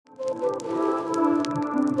Welcome to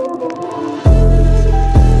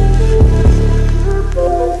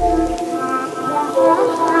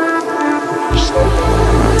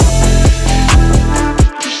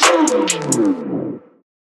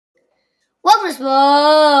Sports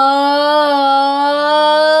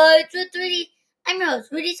with Rudy. I'm your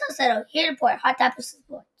host, Rudy Salcedo, here to report hot topics of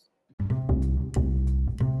sports.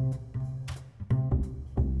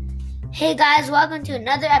 Hey guys, welcome to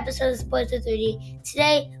another episode of Sports with Rudy.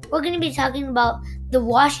 Today, we're going to be talking about the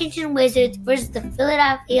Washington Wizards versus the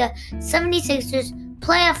Philadelphia 76ers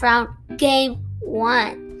playoff round, Game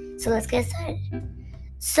 1. So let's get started.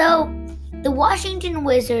 So, the Washington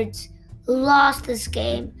Wizards lost this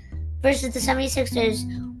game versus the 76ers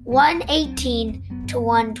 118 to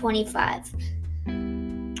 125.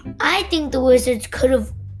 I think the Wizards could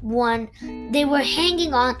have won. They were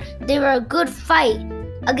hanging on. They were a good fight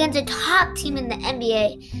against a top team in the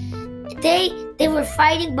NBA. They were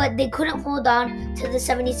fighting, but they couldn't hold on to the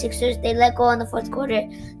 76ers. They let go in the fourth quarter,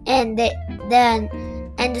 and the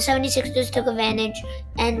 76ers took advantage,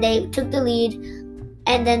 and they took the lead,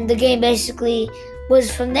 and then the game basically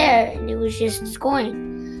was from there, and it was just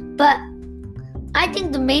scoring. But I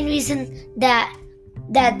think the main reason that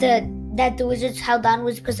the Wizards held on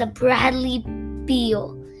was because of Bradley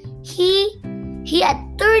Beal. He had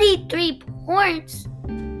 33 points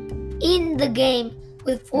in the game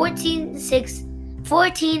with 14 assists,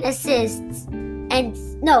 Russ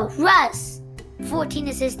 14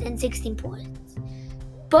 assists and 16 points.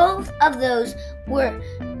 Both of those were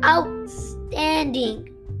outstanding.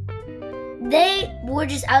 They were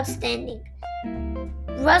just outstanding.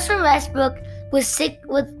 Russell Westbrook was sick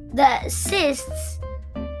with the assists,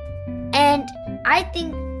 and I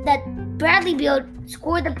think that Bradley Beal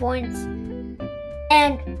scored the points,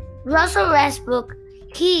 and Russell Westbrook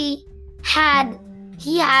he had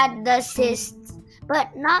the assists,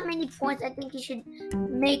 but not many points. I think he should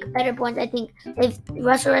make better points. I think if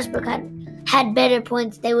Russell Westbrook had better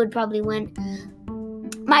points, they would probably win.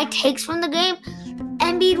 My takes from the game: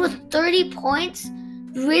 Embiid with 30 points.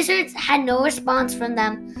 Wizards had no response from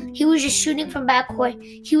them. He was just shooting from backcourt.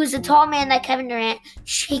 He was a tall man like Kevin Durant.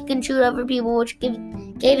 He can shoot over people, which gave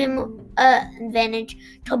him an advantage.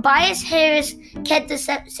 Tobias Harris kept the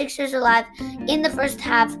Sixers alive in the first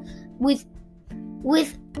half with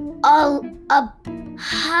a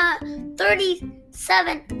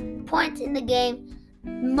 37 points in the game,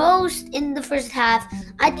 most in the first half.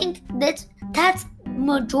 I think that's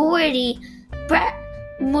majority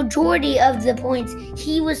of the points.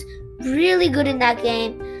 He was really good in that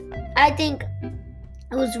game. I think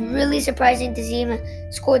it was really surprising to see him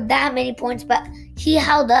score that many points, but he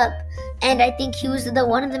held up, and I think he was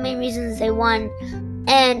one of the main reasons they won.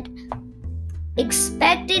 And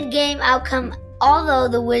expected game outcome, although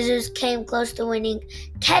the Wizards came close to winning,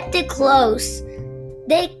 kept it close.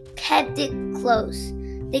 They kept it close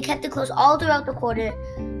all throughout the quarter.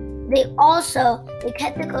 They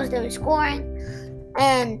kept it close. They were scoring.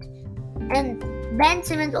 And Ben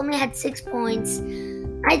Simmons only had 6 points.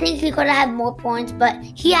 I think he could have had more points, but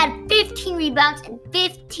he had 15 rebounds and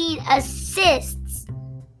 15 assists,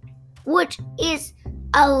 which is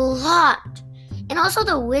a lot. And also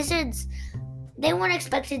the Wizards, they weren't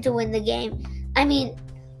expected to win the game. I mean,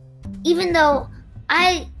 even though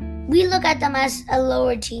we look at them as a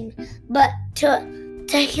lower team, but to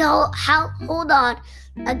hold on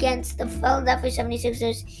against the Philadelphia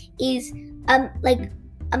 76ers is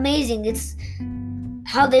amazing. It's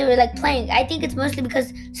how they were playing. I think it's mostly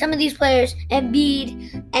because some of these players,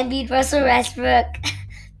 Embiid, Russell Westbrook,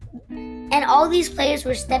 and all these players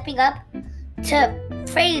were stepping up to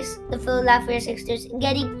face the Philadelphia Sixers and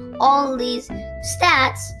getting all these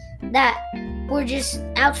stats that were just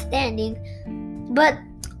outstanding. But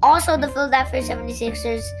also the Philadelphia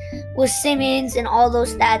 76ers with Simmons and all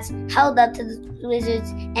those stats held up to the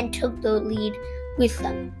Wizards and took the lead with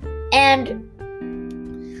them. And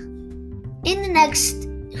in the next,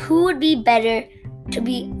 who would be better to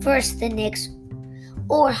be first, the Knicks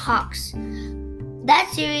or Hawks? That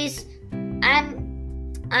series, I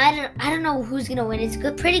don't know who's gonna win. It's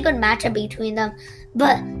a pretty good matchup between them,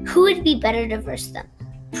 but who would be better to verse them?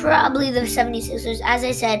 Probably the 76ers. As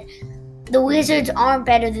I said, the Wizards aren't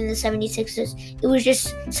better than the 76ers. It was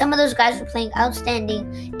just some of those guys were playing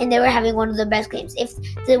outstanding, and they were having one of the best games. If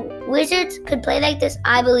the Wizards could play like this,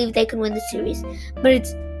 I believe they can win the series. But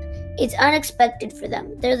it's unexpected for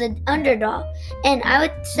them. They're the underdog. And I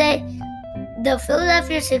would say the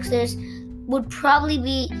Philadelphia Sixers would probably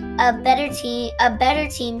be a better team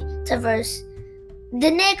to verse. The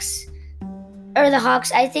Knicks or the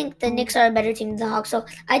Hawks, I think the Knicks are a better team than the Hawks. So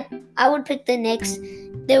I would pick the Knicks.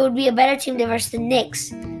 They would be a better team to verse the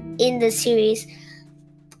Knicks in the series.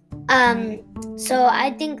 So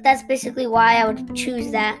I think that's basically why I would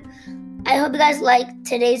choose that. I hope you guys liked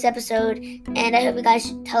today's episode, and I hope you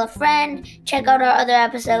guys tell a friend, check out our other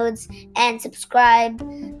episodes, and subscribe.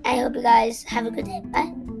 I hope you guys have a good day.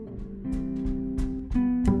 Bye.